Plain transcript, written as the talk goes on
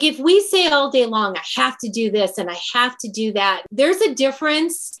If we say all day long, I have to do this and I have to do that, there's a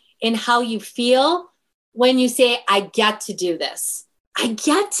difference in how you feel when you say, I get to do this. I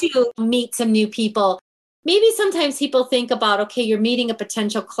get to meet some new people. Maybe sometimes people think about, okay, you're meeting a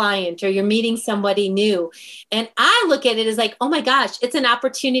potential client or you're meeting somebody new. And I look at it as like, oh my gosh, it's an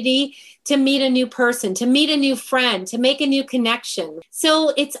opportunity to meet a new person, to meet a new friend, to make a new connection.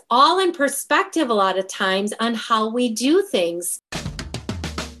 So it's all in perspective a lot of times on how we do things.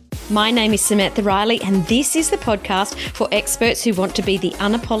 My name is Samantha Riley, and this is the podcast for experts who want to be the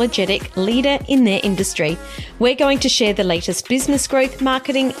unapologetic leader in their industry. We're going to share the latest business growth,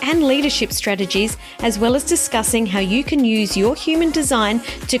 marketing, and leadership strategies, as well as discussing how you can use your human design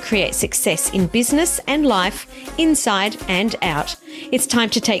to create success in business and life, inside and out. It's time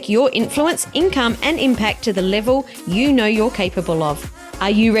to take your influence, income, and impact to the level you know you're capable of.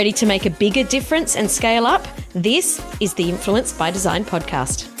 Are you ready to make a bigger difference and scale up? This is the Influence by Design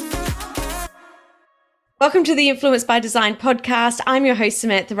podcast. Welcome to the Influence by Design podcast. I'm your host,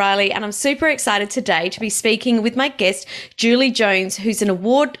 Samantha Riley, and I'm super excited today to be speaking with my guest, Julie Jones, who's an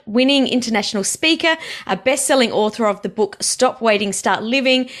award-winning international speaker, a best-selling author of the book Stop Waiting, Start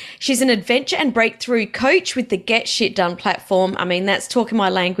Living. She's an adventure and breakthrough coach with the Get Shit Done platform. I mean, that's talking my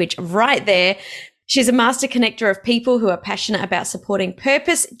language right there. She's a master connector of people who are passionate about supporting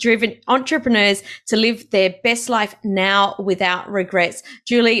purpose-driven entrepreneurs to live their best life now without regrets.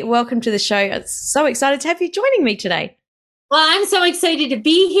 Julie, welcome to the show. I'm so excited to have you joining me today. Well, I'm so excited to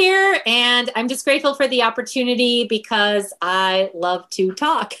be here, and I'm just grateful for the opportunity because I love to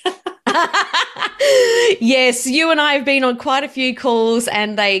talk. Yes, you and I have been on quite a few calls,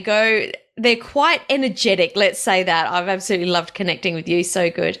 and they're quite energetic, let's say that. I've absolutely loved connecting with you.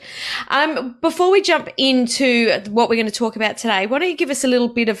 So good. Before we jump into what we're going to talk about today, why don't you give us a little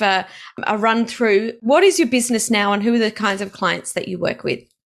bit of a run through? What is your business now and who are the kinds of clients that you work with?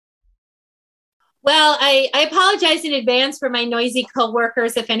 Well, I apologize in advance for my noisy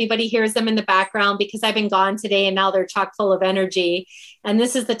coworkers if anybody hears them in the background because I've been gone today and now they're chock full of energy. And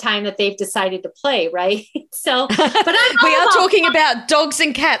this is the time that they've decided to play, right? So, but we are talking about dogs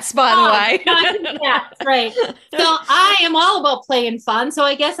and cats, by the way. Dogs and cats, right. So I am all about play and fun. So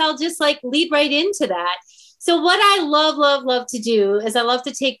I guess I'll just lead right into that. So what I love to do is I love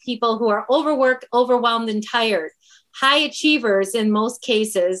to take people who are overworked, overwhelmed, and tired, high achievers in most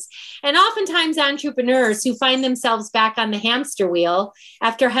cases, and oftentimes entrepreneurs who find themselves back on the hamster wheel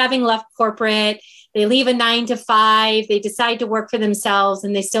after having left corporate. They leave a 9 to 5, they decide to work for themselves,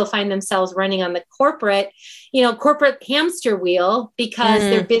 and they still find themselves running on the corporate hamster wheel because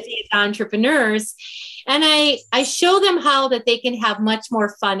they're busy as entrepreneurs. And I show them how that they can have much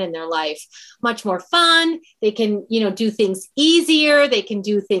more fun in their life, much more fun. They can, do things easier. They can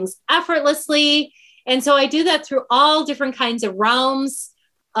do things effortlessly. And so I do that through all different kinds of realms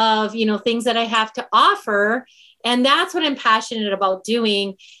of, things that I have to offer. And that's what I'm passionate about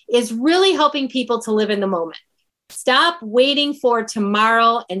doing, is really helping people to live in the moment. Stop waiting for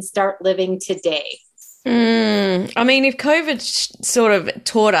tomorrow and start living today. I mean, if COVID sort of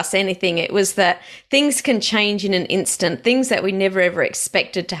taught us anything, it was that things can change in an instant, things that we never ever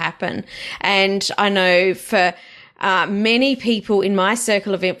expected to happen. And I know for many people in my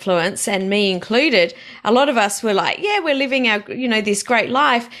circle of influence, and me included, a lot of us were like, yeah, we're living our, this great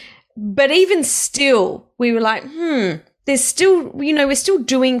life. But even still, we were like, there's still, we're still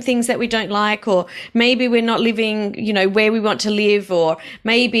doing things that we don't like, or maybe we're not living, where we want to live, or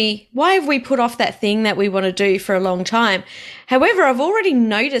maybe why have we put off that thing that we want to do for a long time? However, I've already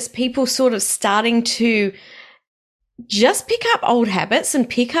noticed people sort of starting to just pick up old habits and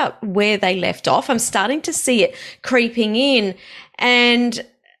pick up where they left off. I'm starting to see it creeping in, and,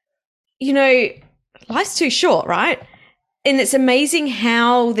 life's too short, right? And it's amazing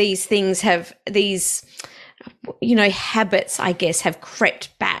how these things have these, habits, I guess, have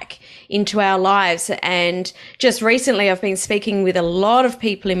crept back into our lives. And just recently, I've been speaking with a lot of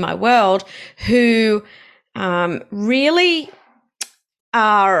people in my world who really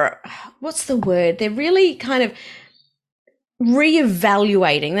are, what's the word? They're really kind of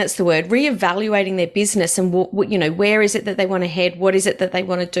reevaluating, that's the word, reevaluating their business and where is it that they want to head? What is it that they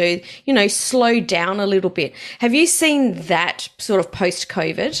want to do? Slow down a little bit. Have you seen that sort of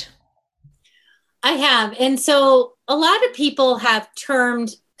post-COVID? I have. And so a lot of people have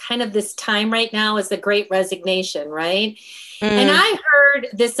termed kind of this time right now as the Great Resignation, right? And I heard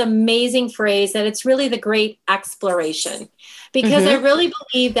this amazing phrase that it's really the Great Exploration, because I really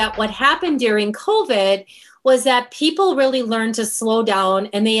believe that what happened during COVID was that people really learned to slow down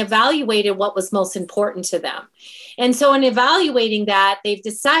and they evaluated what was most important to them. And so in evaluating that, they've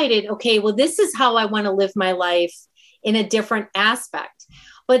decided, okay, well, this is how I want to live my life in a different aspect.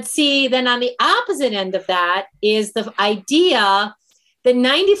 But see, then on the opposite end of that is the idea that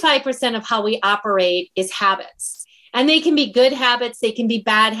 95% of how we operate is habits. And they can be good habits, they can be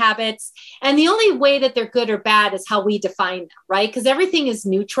bad habits. And the only way that they're good or bad is how we define them, right? Because everything is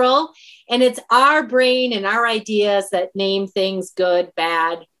neutral. And it's our brain and our ideas that name things good,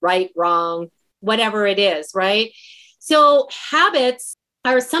 bad, right, wrong, whatever it is, right? So habits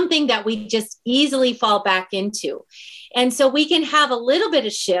are something that we just easily fall back into. And so we can have a little bit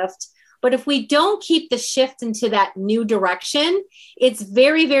of shift, but if we don't keep the shift into that new direction, it's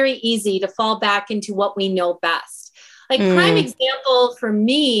very, very easy to fall back into what we know best. Like prime example for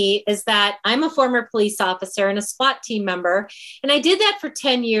me is that I'm a former police officer and a SWAT team member, and I did that for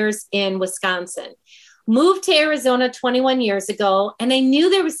 10 years in Wisconsin. Moved to Arizona 21 years ago, and I knew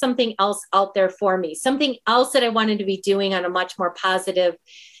there was something else out there for me, something else that I wanted to be doing on a much more positive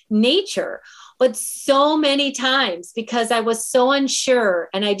nature. But so many times, because I was so unsure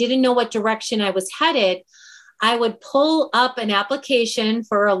and I didn't know what direction I was headed, I would pull up an application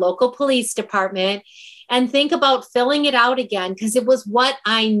for a local police department and think about filling it out again because it was what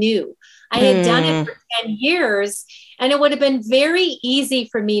I knew. I had done it for 10 years, and it would have been very easy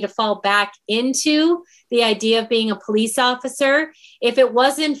for me to fall back into the idea of being a police officer if it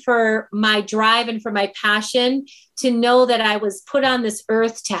wasn't for my drive and for my passion to know that I was put on this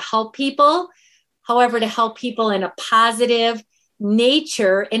earth to help people. However, to help people in a positive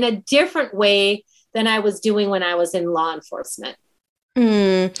nature in a different way than I was doing when I was in law enforcement.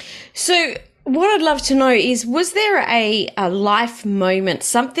 So what I'd love to know is, was there a life moment,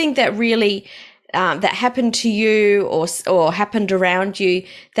 something that really that happened to you or happened around you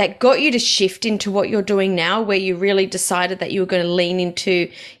that got you to shift into what you're doing now, where you really decided that you were going to lean into,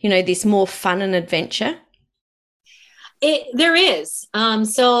 this more fun and adventure? There is.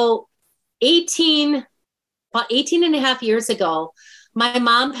 So 18 and a half years ago, my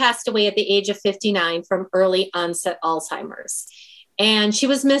mom passed away at the age of 59 from early onset Alzheimer's. And she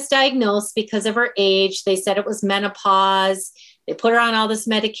was misdiagnosed because of her age. They said it was menopause. They put her on all this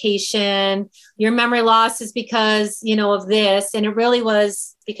medication. Your memory loss is because, of this. And it really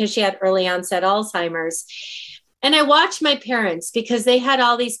was because she had early onset Alzheimer's. And I watched my parents because they had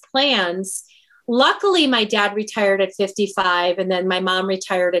all these plans. Luckily, my dad retired at 55 and then my mom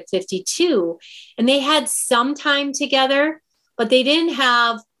retired at 52. And they had some time together, but they didn't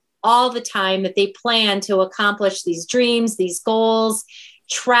have all the time that they planned to accomplish these dreams, these goals,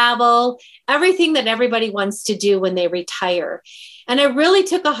 travel, everything that everybody wants to do when they retire. And I really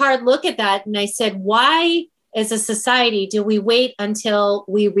took a hard look at that. And I said, why as a society do we wait until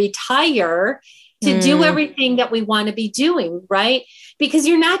we retire to do everything that we want to be doing, right? Because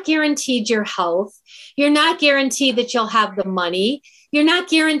you're not guaranteed your health. You're not guaranteed that you'll have the money. You're not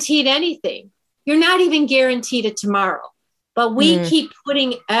guaranteed anything. You're not even guaranteed a tomorrow. But we keep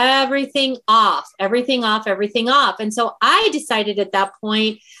putting everything off. And so I decided at that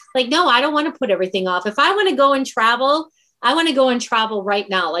point, no, I don't want to put everything off. If I want to go and travel, I want to go and travel right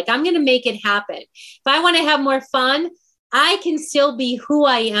now. I'm going to make it happen. If I want to have more fun, I can still be who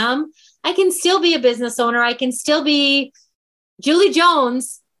I am. I can still be a business owner. I can still be Julie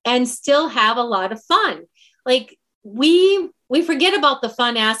Jones and still have a lot of fun. We forget about the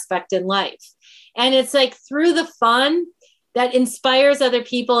fun aspect in life. And it's through the fun that inspires other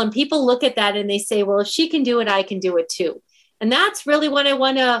people. And people look at that and they say, well, if she can do it, I can do it too. And that's really what I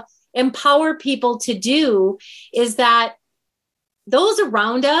want to empower people to do, is that those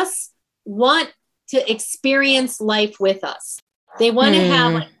around us want to experience life with us. They want to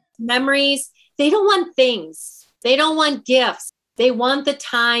have memories. They don't want things. They don't want gifts. They want the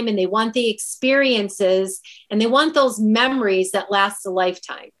time and they want the experiences and they want those memories that last a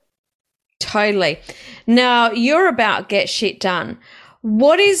lifetime. Totally. Now, you're about get shit done.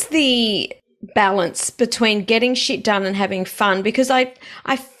 What is the balance between getting shit done and having fun? Because I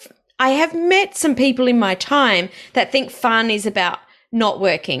have met some people in my time that think fun is about not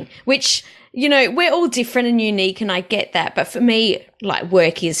working, which, we're all different and unique, and I get that. But for me,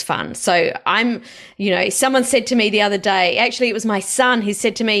 work is fun. So I'm, someone said to me the other day, actually it was my son, he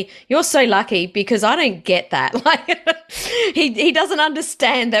said to me, you're so lucky because I don't get that. He doesn't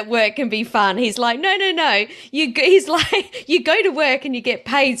understand that work can be fun. He's like, no. He's like, you go to work and you get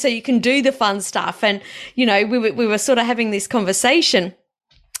paid so you can do the fun stuff. And, we were sort of having this conversation.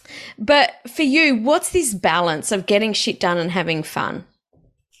 But for you, what's this balance of getting shit done and having fun?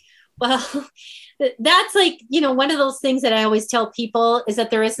 Well, that's one of those things that I always tell people is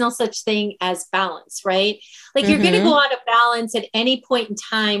that there is no such thing as balance, right? You're going to go out of balance at any point in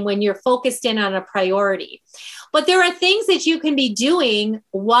time when you're focused in on a priority. But there are things that you can be doing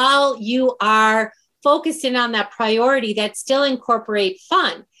while you are focused in on that priority that still incorporate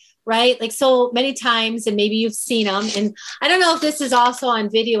fun, right? Like so many times, and maybe you've seen them, and I don't know if this is also on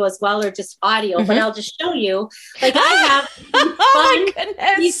video as well or just audio, but I'll just show you. Like I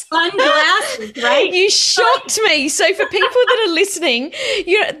have these fun glasses, right? You shocked me. So for people that are listening,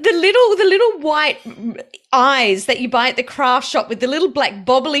 the little white eyes that you buy at the craft shop with the little black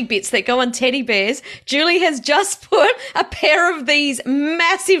bobbly bits that go on teddy bears, Julie has just put a pair of these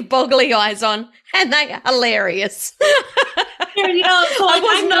massive boggly eyes on, and they are hilarious. I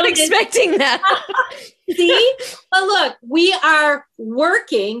was not expecting that. See? But look, we are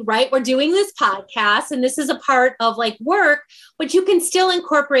working, right? We're doing this podcast, and this is a part of like work, but you can still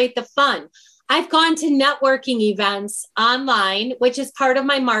incorporate the fun. I've gone to networking events online, which is part of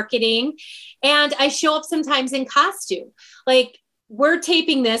my marketing. And I show up sometimes in costume. Like we're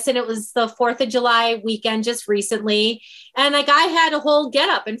taping this, and it was the 4th of July weekend just recently. And like I had a whole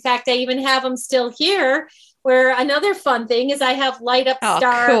getup. In fact, I even have them still here, where another fun thing is I have light up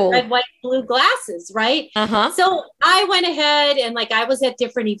star cool. red, white, blue glasses, right? So I went ahead and like I was at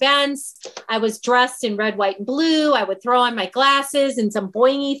different events. I was dressed in red, white, and blue. I would throw on my glasses and some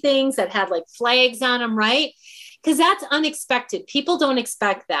boingy things that had like flags on them, right? Because that's unexpected. People don't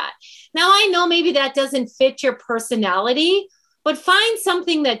expect that. Now I know maybe that doesn't fit your personality, but find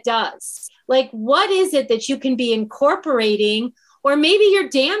something that does. Like what is it that you can be incorporating? Or maybe you're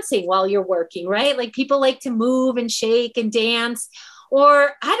dancing while you're working, right? Like people like to move and shake and dance.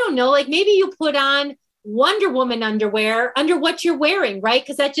 Or I don't know, like maybe you put on Wonder Woman underwear under what you're wearing, right?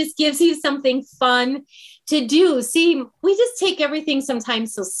 Because that just gives you something fun to do. See, we just take everything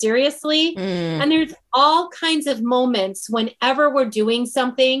sometimes so seriously. And there's all kinds of moments whenever we're doing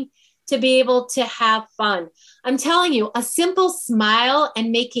something to be able to have fun. I'm telling you, a simple smile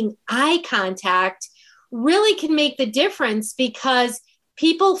and making eye contact really can make the difference, because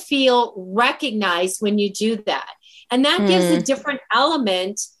people feel recognized when you do that. And that gives a different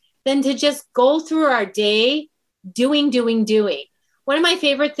element than to just go through our day doing. One of my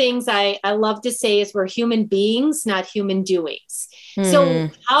favorite things I love to say is we're human beings, not human doings. So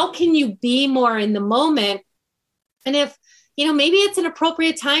how can you be more in the moment? And if, maybe it's an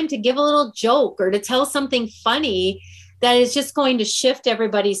appropriate time to give a little joke or to tell something funny that is just going to shift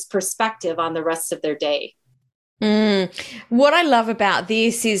everybody's perspective on the rest of their day. What I love about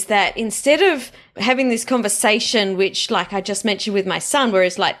this is that instead of having this conversation, which like I just mentioned with my son, where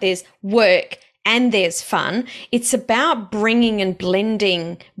it's like there's work and there's fun, it's about bringing and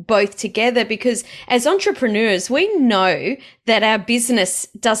blending both together, because as entrepreneurs, we know that our business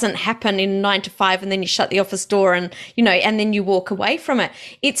doesn't happen in 9 to 5 and then you shut the office door and, and then you walk away from it.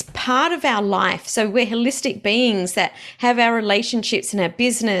 It's part of our life. So we're holistic beings that have our relationships and our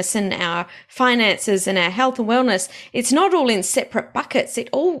business and our finances and our health and wellness. It's not all in separate buckets. It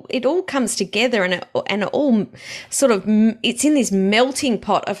all comes together, and it all sort of, it's in this melting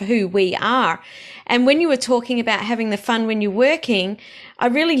pot of who we are. And when you were talking about having the fun when you're working, I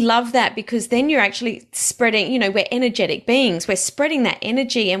really love that, because then you're actually spreading, we're energetic beings. We're spreading that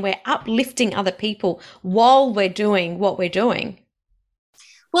energy and we're uplifting other people while we're doing what we're doing.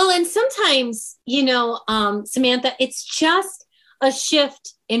 Well, and sometimes, Samantha, it's just a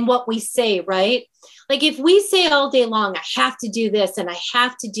shift in what we say, right? Like if we say all day long, I have to do this and I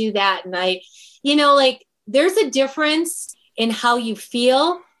have to do that. And there's a difference in how you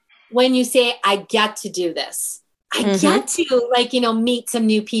feel when you say, I get to do this. I get to meet some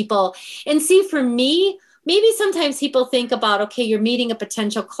new people. And see, for me, maybe sometimes people think about, okay, you're meeting a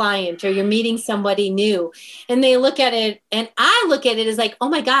potential client or you're meeting somebody new, and they look at it, and I look at it as like, oh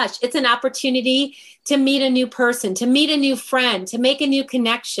my gosh, it's an opportunity to meet a new person, to meet a new friend, to make a new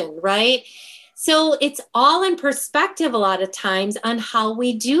connection, right? So it's all in perspective a lot of times on how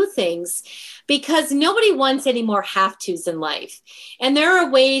we do things, because nobody wants any more have-tos in life. And there are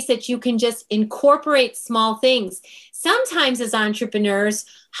ways that you can just incorporate small things. Sometimes as entrepreneurs,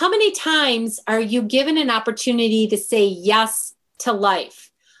 how many times are you given an opportunity to say yes to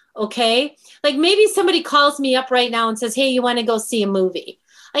life? Okay. Like maybe somebody calls me up right now and says, hey, you want to go see a movie?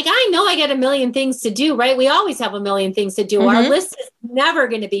 Like, I know I got a million things to do, right? We always have a million things to do. Our list is never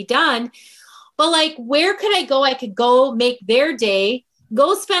going to be done. But like, where could I go? I could go make their day,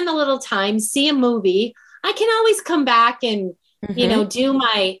 go spend a little time, see a movie. I can always come back and, do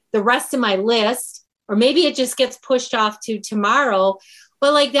the rest of my list, or maybe it just gets pushed off to tomorrow.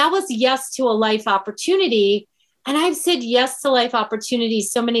 But like, that was yes to a life opportunity. And I've said yes to life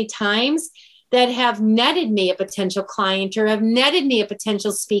opportunities so many times that have netted me a potential client or have netted me a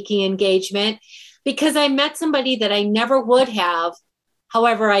potential speaking engagement, because I met somebody that I never would have.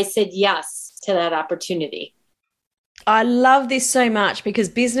 However, I said yes to that opportunity. I love this so much because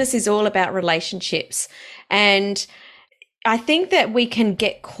business is all about relationships. And I think that we can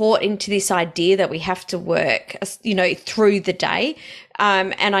get caught into this idea that we have to work, through the day.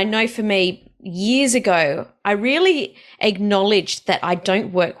 And I know for me, years ago, I really acknowledged that I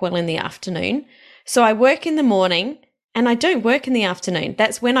don't work well in the afternoon. So I work in the morning and I don't work in the afternoon.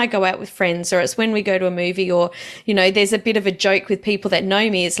 That's when I go out with friends, or it's when we go to a movie, or, there's a bit of a joke with people that know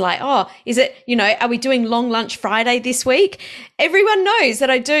me. It's like, oh, is it, are we doing long lunch Friday this week? Everyone knows that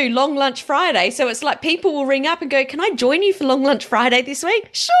I do long lunch Friday. So it's like people will ring up and go, can I join you for long lunch Friday this week?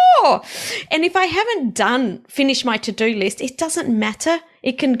 Sure. And if I haven't finished my to-do list, it doesn't matter.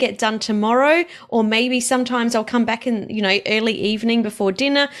 It can get done tomorrow, or maybe sometimes I'll come back in, early evening before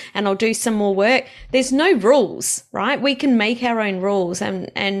dinner and I'll do some more work. There's no rules, right? We can make our own rules,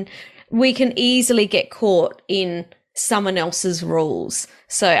 and we can easily get caught in someone else's rules.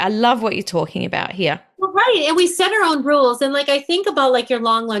 So I love what you're talking about here. Well, right. And we set our own rules. And I think about your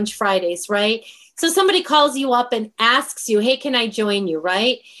long lunch Fridays, right? So somebody calls you up and asks you, hey, can I join you?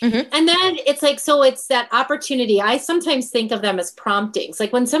 Right. Mm-hmm. And then it's so it's that opportunity. I sometimes think of them as promptings.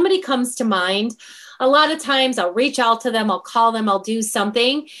 When somebody comes to mind, a lot of times I'll reach out to them, I'll call them, I'll do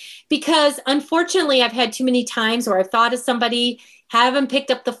something, because unfortunately I've had too many times where I've thought of somebody, haven't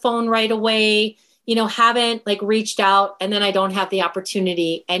picked up the phone right away, haven't reached out, and then I don't have the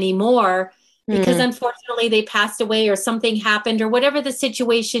opportunity anymore. Because unfortunately they passed away or something happened or whatever the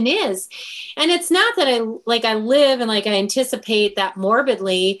situation is. And it's not that I live and I anticipate that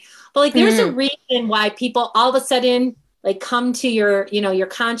morbidly, but there's a reason why people all of a sudden come to your, your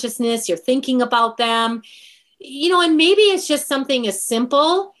consciousness, you're thinking about them, and maybe it's just something as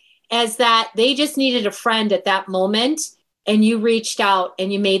simple as that they just needed a friend at that moment, and you reached out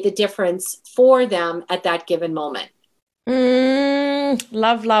and you made the difference for them at that given moment.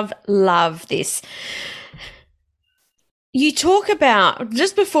 Love, love, love this. You talk about,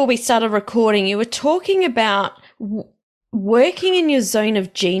 just before we started recording, you were talking about working in your zone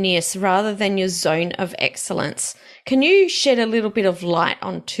of genius rather than your zone of excellence. Can you shed a little bit of light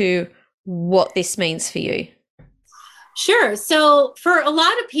onto what this means for you? Sure. So for a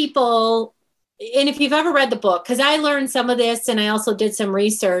lot of people, and if you've ever read the book, because I learned some of this and I also did some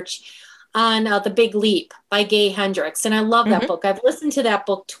research on The Big Leap by Gay Hendricks. And I love that book. I've listened to that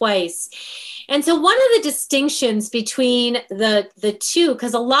book twice. And so one of the distinctions between the two,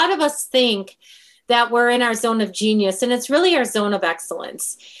 because a lot of us think that we're in our zone of genius, and it's really our zone of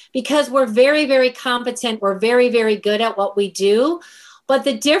excellence, because we're very, very competent. We're very, very good at what we do. But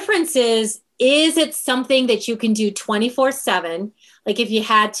the difference is it something that you can do 24/7? If you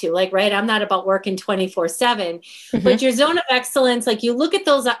had to, right, I'm not about working 24/7, but your zone of excellence, you look at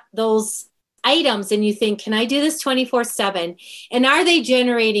those items and you think, can I do this 24/7? And are they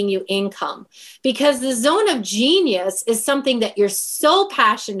generating you income? Because the zone of genius is something that you're so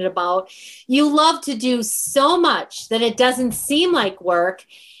passionate about. You love to do so much that it doesn't seem like work,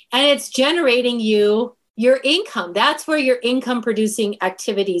 and it's generating you your income. That's where your income producing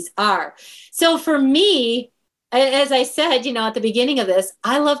activities are. So for me, as I said, at the beginning of this,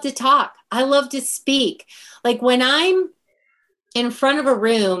 I love to talk. I love to speak. When I'm in front of a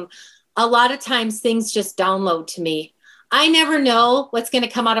room, a lot of times things just download to me. I never know what's going to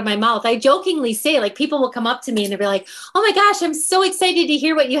come out of my mouth. I jokingly say, people will come up to me and they'll be like, oh my gosh, I'm so excited to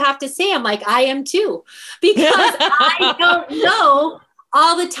hear what you have to say. I'm like, I am too, because I don't know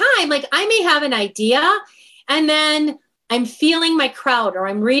all the time. I may have an idea, and then I'm feeling my crowd, or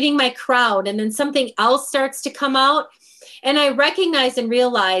I'm reading my crowd, and then something else starts to come out. And I recognize and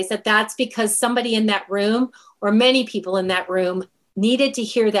realize that that's because somebody in that room, or many people in that room, needed to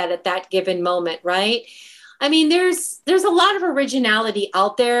hear that at that given moment, right? I mean, there's a lot of originality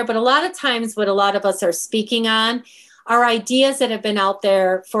out there, but a lot of times what a lot of us are speaking on are ideas that have been out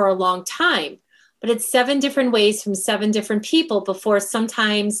there for a long time. But it's 7 different ways from 7 different people before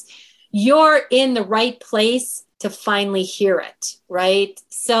sometimes you're in the right place to finally hear it, right?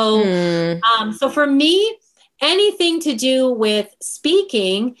 So, so for me, anything to do with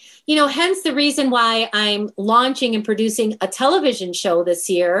speaking, hence the reason why I'm launching and producing a television show this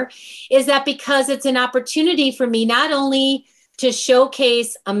year, is that because it's an opportunity for me not only to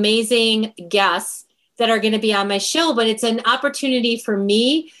showcase amazing guests that are going to be on my show, but it's an opportunity for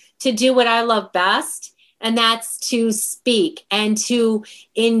me to do what I love best, and that's to speak and to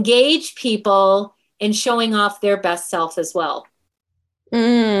engage people in showing off their best self as well.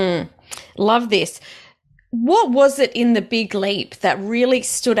 Love this. What was it in The Big Leap that really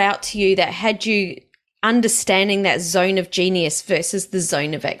stood out to you, that had you understanding that zone of genius versus the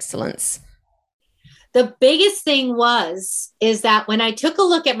zone of excellence? The biggest thing is that when I took a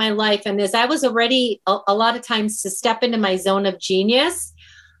look at my life, and as I was already a lot of times to step into my zone of genius,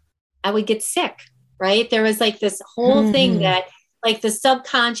 I would get sick, right? There was like this whole thing that like the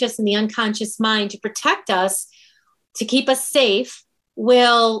subconscious and the unconscious mind, to protect us, to keep us safe,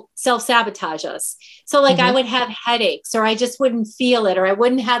 will self-sabotage us. So like I would have headaches, or I just wouldn't feel it, or I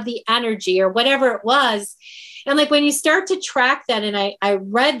wouldn't have the energy, or whatever it was. And like when you start to track that, and I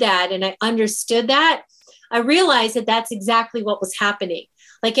read that and I understood that, I realized that that's exactly what was happening.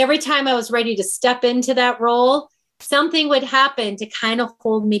 Like every time I was ready to step into that role, something would happen to kind of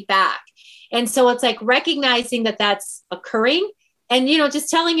hold me back. And so it's like recognizing that that's occurring, and, you know, just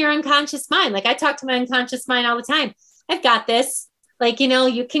telling your unconscious mind, like I talk to my unconscious mind all the time. I've got this. Like, you know,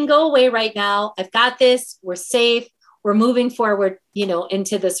 you can go away right now. I've got this. We're safe. We're moving forward, you know,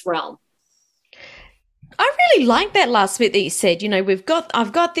 into this realm. I really like that last bit that you said, you know,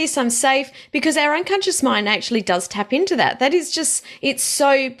 I've got this, I'm safe, because our unconscious mind actually does tap into that. That is just, it's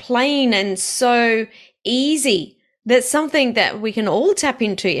so plain and so easy. That's something that we can all tap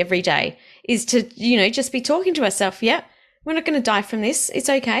into every day, is to, you know, just be talking to ourselves. Yeah, we're not going to die from this. It's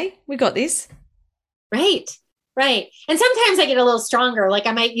okay. We got this. Right. Right. And sometimes I get a little stronger. Like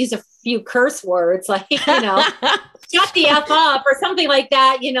I might use a few curse words, like, you know, shut the F up or something like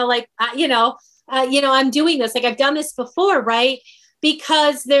that, you know, like, I'm doing this. Like I've done this before, right?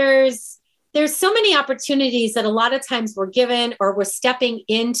 Because there's so many opportunities that a lot of times we're given, or we're stepping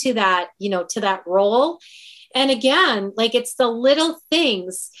into that, you know, to that role. And again, like it's the little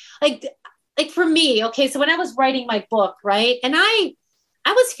things, like for me, okay. So when I was writing my book, right. And I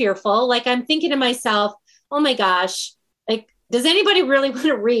was fearful. Like I'm thinking to myself, oh my gosh, like, does anybody really want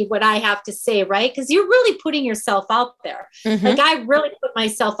to read what I have to say? Right. Because you're really putting yourself out there. Like I really put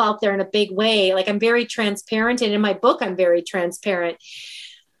myself out there in a big way. Like I'm very transparent. And in my book, I'm very transparent.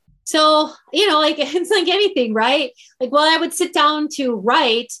 So, you know, like it's like anything, right? Like, well, I would sit down to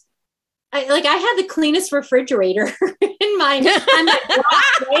write. I had the cleanest refrigerator in my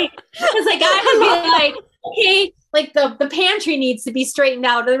block, right? Because like I would be like, okay, like the pantry needs to be straightened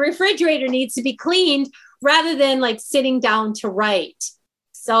out, or the refrigerator needs to be cleaned, rather than like sitting down to write.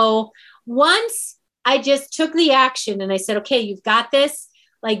 So once I just took the action and I said, okay, you've got this,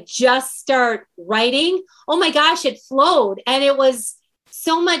 like just start writing. Oh my gosh, it flowed. And it was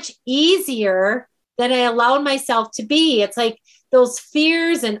so much easier than I allowed myself to be. It's like those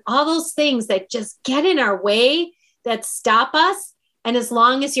fears and all those things that just get in our way, that stop us. And as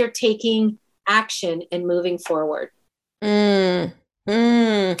long as you're taking action and moving forward.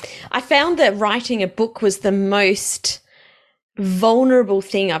 I found that writing a book was the most vulnerable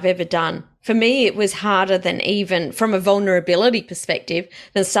thing I've ever done. For me, it was harder than, even from a vulnerability perspective,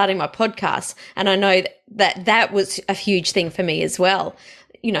 than starting my podcast. And I know that was a huge thing for me as well.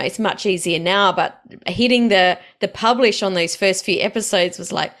 You know, it's much easier now, but hitting the publish on those first few episodes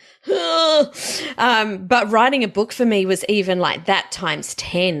was like, but writing a book for me was even like that times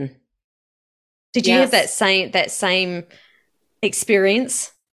 10. Did you have that same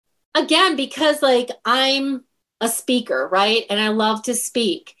experience? Again, because like I'm a speaker, right? And I love to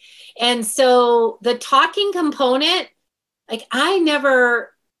speak. And so the talking component, like I've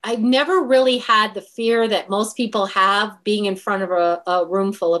never really had the fear that most people have being in front of a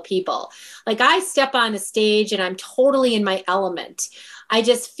room full of people. Like I step on a stage and I'm totally in my element. I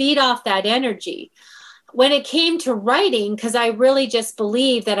just feed off that energy. When it came to writing, because I really just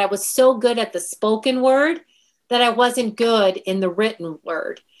believed that I was so good at the spoken word that I wasn't good in the written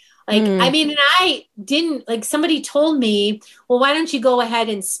word. Like, I mean, and I didn't, like somebody told me, well, why don't you go ahead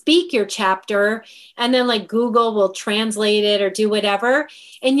and speak your chapter, and then like Google will translate it or do whatever.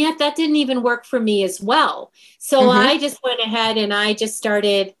 And yet that didn't even work for me as well. So I just went ahead and I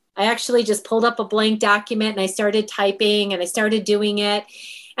actually just pulled up a blank document and I started typing and I started doing it.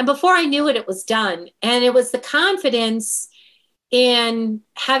 And before I knew it, it was done. And it was the confidence in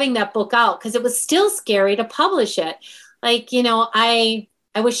having that book out, because it was still scary to publish it. Like, you know, I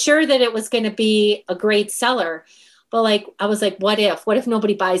was sure that it was going to be a great seller, but like, I was like, what if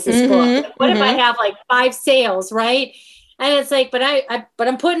nobody buys this book? What if I have like 5 sales, right? And it's like, but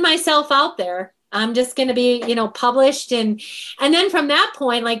I'm putting myself out there. I'm just going to be, you know, published. And then from that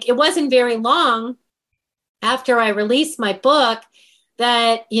point, like it wasn't very long after I released my book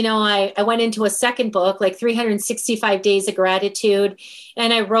that, you know, I went into a second book, like 365 Days of Gratitude.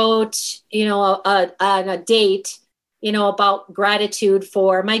 And I wrote, you know, a date, you know, about gratitude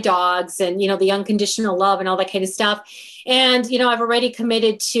for my dogs and, you know, the unconditional love and all that kind of stuff. And, you know, I've already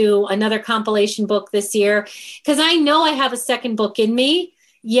committed to another compilation book this year, because I know I have a second book in me.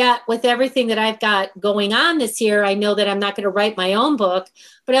 Yet with everything that I've got going on this year, I know that I'm not going to write my own book,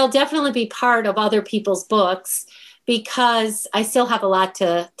 but I'll definitely be part of other people's books because I still have a lot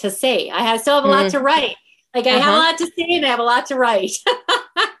to say. Still have a lot to write. Like I have a lot to say and I have a lot to write.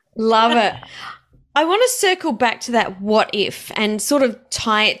 Love it. I want to circle back to that what if and sort of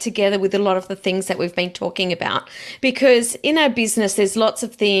tie it together with a lot of the things that we've been talking about. Because in our business, there's lots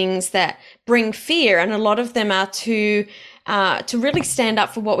of things that bring fear, and a lot of them are to really stand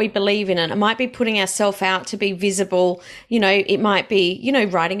up for what we believe in. And it might be putting ourselves out to be visible. You know, it might be, you know,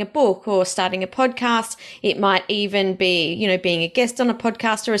 writing a book or starting a podcast. It might even be, you know, being a guest on a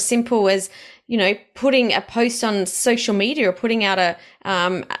podcast, or as simple as, you know, putting a post on social media or putting out a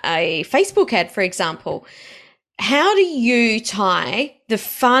Facebook ad, for example. How do you tie the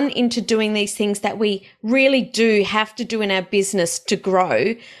fun into doing these things that we really do have to do in our business to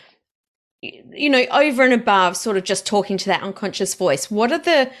grow, you know, over and above sort of just talking to that unconscious voice? What are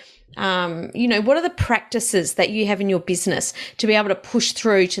the, you know, what are the practices that you have in your business to be able to push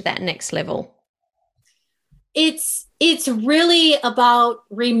through to that next level? It's really about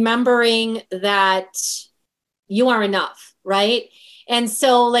remembering that you are enough, right? And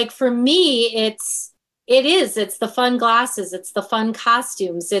so like for me, it's the fun glasses, it's the fun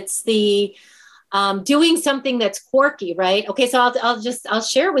costumes, it's the doing something that's quirky, right? Okay, so I'll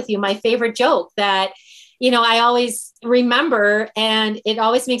share with you my favorite joke that, you know, I always remember and it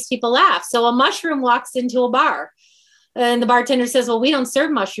always makes people laugh. So a mushroom walks into a bar and the bartender says, "Well, we don't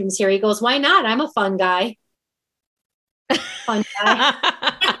serve mushrooms here." He goes, "Why not? I'm a fun guy." Fun guy.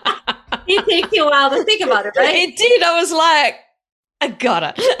 It takes you a while to think about it, right? It did. I was like, I got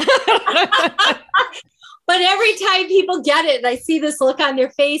it. But every time people get it, and I see this look on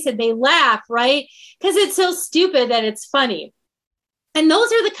their face and they laugh, right? Because it's so stupid that it's funny. And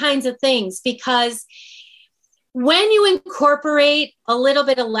those are the kinds of things, because when you incorporate a little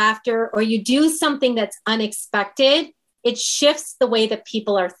bit of laughter or you do something that's unexpected, it shifts the way that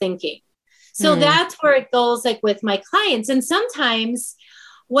people are thinking. So that's where it goes, like with my clients. And sometimes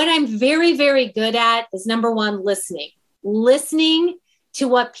what I'm very, very good at is, number one, listening to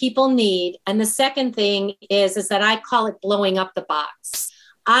what people need. And the second thing is that I call it blowing up the box.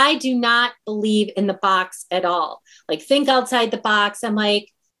 I do not believe in the box at all. Like, think outside the box. I'm like,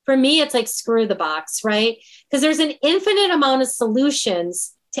 for me, it's like, screw the box, right? Because there's an infinite amount of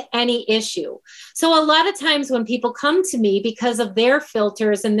solutions to any issue. So a lot of times when people come to me because of their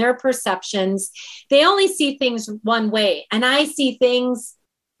filters and their perceptions, they only see things one way. And I see things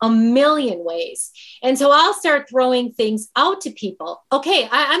a million ways. And so I'll start throwing things out to people. Okay,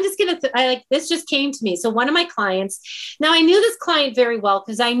 I'm just going to, this just came to me. So one of my clients, now I knew this client very well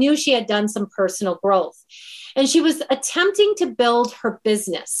because I knew she had done some personal growth and she was attempting to build her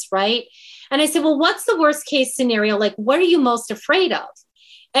business, right? And I said, well, what's the worst case scenario? Like, what are you most afraid of?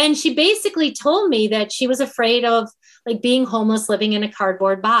 And she basically told me that she was afraid of like being homeless, living in a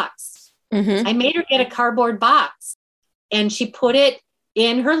cardboard box. I made her get a cardboard box and she put it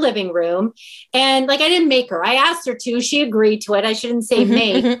in her living room. And like, I didn't make her, I asked her to, she agreed to it. I shouldn't say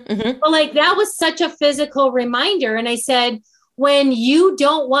make, but like, that was such a physical reminder. And I said, when you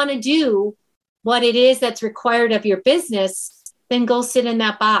don't want to do what it is that's required of your business, then go sit in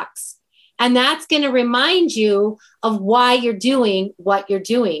that box. And that's going to remind you of why you're doing what you're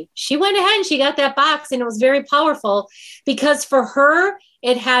doing. She went ahead and she got that box, and it was very powerful because for her,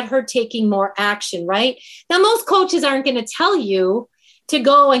 it had her taking more action, right? Now, most coaches aren't going to tell you to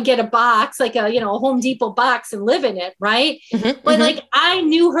go and get a box, like a Home Depot box and live in it, right? But like, I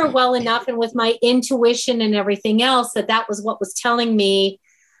knew her well enough, and with my intuition and everything else, that was what was telling me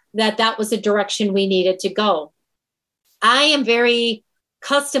that was the direction we needed to go. I am very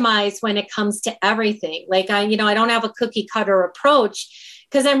customized when it comes to everything. Like I don't have a cookie cutter approach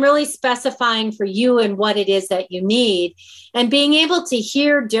because I'm really specifying for you and what it is that you need, and being able to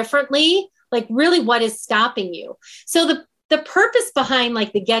hear differently, like really what is stopping you. So the purpose behind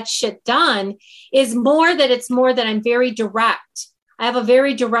like the Get Shit Done is more that I'm very direct. I have a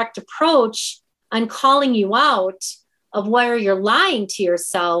very direct approach on calling you out of where you're lying to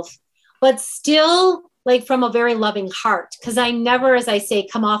yourself, but still like from a very loving heart. Because I never, as I say,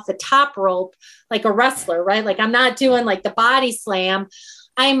 come off the top rope like a wrestler, right? Like I'm not doing like the body slam.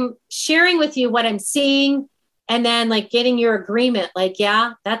 I'm sharing with you what I'm seeing and then like getting your agreement, like,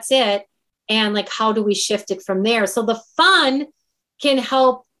 yeah, that's it. And like, how do we shift it from there? So the fun can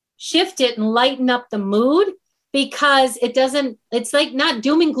help shift it and lighten up the mood, because it's like not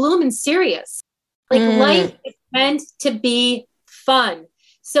doom and gloom and serious. Like life is meant to be fun.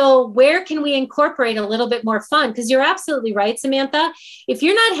 So where can we incorporate a little bit more fun? Because you're absolutely right, Samantha. If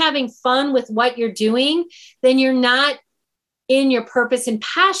you're not having fun with what you're doing, then you're not in your purpose and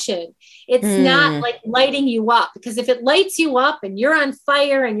passion. It's not like lighting you up, because if it lights you up and you're on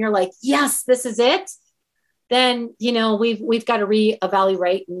fire and you're like, yes, this is it, then, you know, we've got to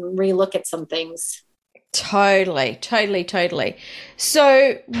reevaluate and relook at some things. Totally.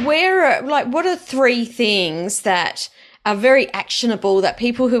 So what are 3 things that are very actionable that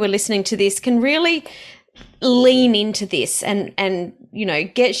people who are listening to this can really lean into this and, you know,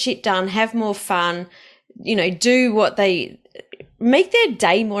 get shit done, have more fun, you know, do what they make their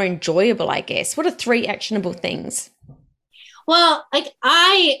day more enjoyable, I guess? What are 3 actionable things? Well, like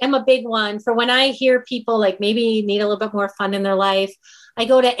I am a big one for when I hear people like maybe need a little bit more fun in their life. I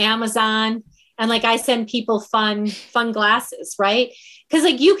go to Amazon and like I send people fun glasses, right? Because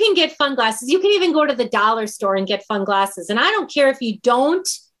like you can get fun glasses. You can even go to the dollar store and get fun glasses. And I don't care if you don't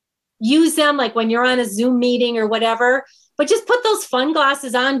use them like when you're on a Zoom meeting or whatever, but just put those fun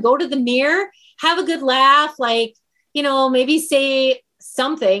glasses on, go to the mirror, have a good laugh, like, you know, maybe say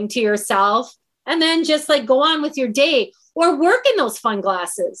something to yourself and then just like go on with your day or work in those fun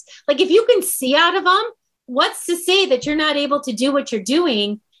glasses. Like if you can see out of them, what's to say that you're not able to do what you're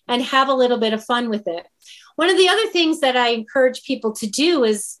doing and have a little bit of fun with it? One of the other things that I encourage people to do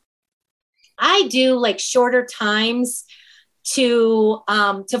is I do like shorter times to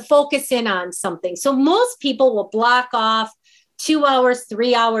focus in on something. So most people will block off 2 hours,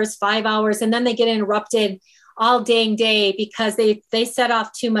 3 hours, 5 hours, and then they get interrupted all dang day because they set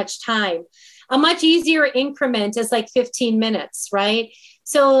off too much time. A much easier increment is like 15 minutes, right?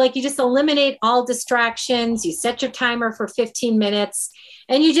 So like you just eliminate all distractions, you set your timer for 15 minutes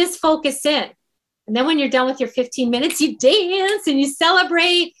and you just focus in. And then when you're done with your 15 minutes, you dance and you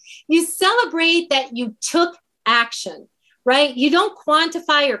celebrate that you took action, right? You don't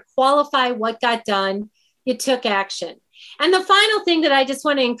quantify or qualify what got done. You took action. And the final thing that I just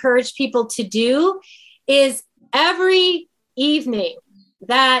want to encourage people to do is every evening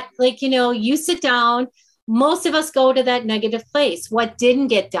that, like, you know, you sit down, most of us go to that negative place. What didn't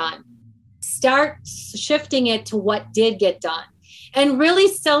get done? Start shifting it to what did get done and really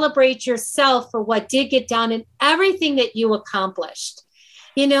celebrate yourself for what did get done and everything that you accomplished.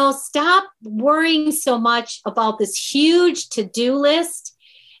 You know, stop worrying so much about this huge to-do list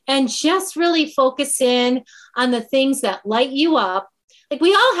and just really focus in on the things that light you up. Like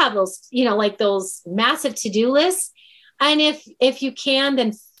we all have those, you know, like those massive to-do lists. And if you can,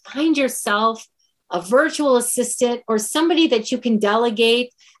 then find yourself a virtual assistant or somebody that you can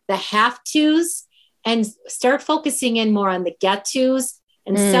delegate the have-tos and start focusing in more on the get-tos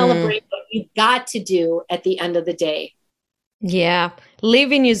and celebrate what you've got to do at the end of the day. Yeah.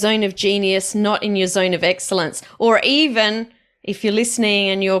 Live in your zone of genius, not in your zone of excellence. Or even if you're listening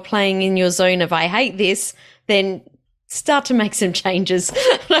and you're playing in your zone of I hate this, then start to make some changes.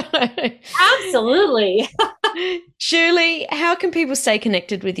 Absolutely. Julie, how can people stay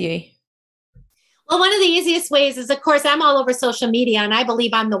connected with you? Well, one of the easiest ways is, of course, I'm all over social media and I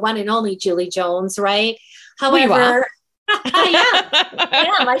believe I'm the one and only Julie Jones, right? However, yeah,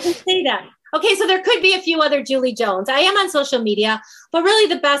 I can say that. Okay, so there could be a few other Julie Jones. I am on social media, but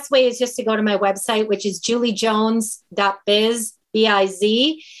really the best way is just to go to my website, which is juliejones.biz,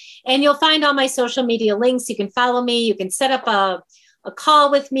 B-I-Z, and you'll find all my social media links. You can follow me. You can set up a call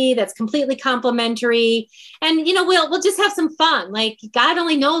with me that's completely complimentary. And, you know, we'll just have some fun. Like God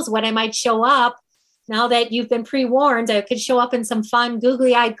only knows when I might show up. Now that you've been pre-warned, I could show up in some fun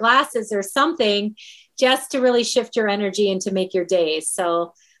googly-eyed glasses or something just to really shift your energy and to make your days.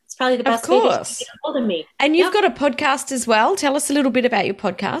 So it's probably the best way to get a hold of me. And you've got a podcast as well. Tell us a little bit about your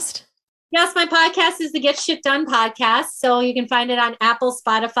podcast. Yes, my podcast is the Get Shit Done podcast. So you can find it on Apple,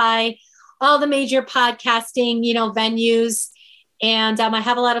 Spotify, all the major podcasting, you know, venues. And I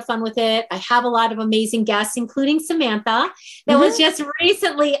have a lot of fun with it. I have a lot of amazing guests, including Samantha, that was just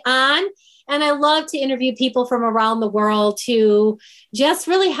recently on. And I love to interview people from around the world to just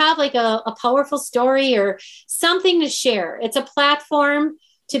really have like a powerful story or something to share. It's a platform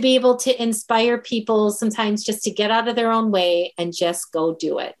to be able to inspire people sometimes just to get out of their own way and just go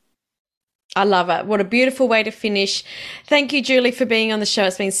do it. I love it. What a beautiful way to finish. Thank you, Julie, for being on the show.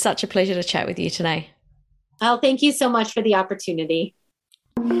 It's been such a pleasure to chat with you today. Oh, thank you so much for the opportunity.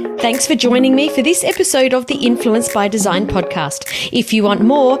 Thanks for joining me for this episode of the Influence by Design podcast. If you want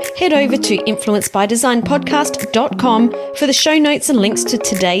more, head over to influencebydesignpodcast.com for the show notes and links to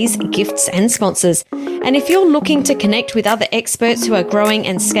today's gifts and sponsors. And if you're looking to connect with other experts who are growing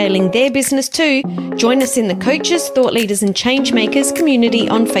and scaling their business too, join us in the Coaches, Thought Leaders and Change Makers community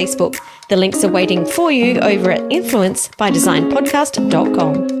on Facebook. The links are waiting for you over at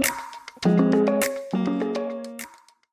influencebydesignpodcast.com.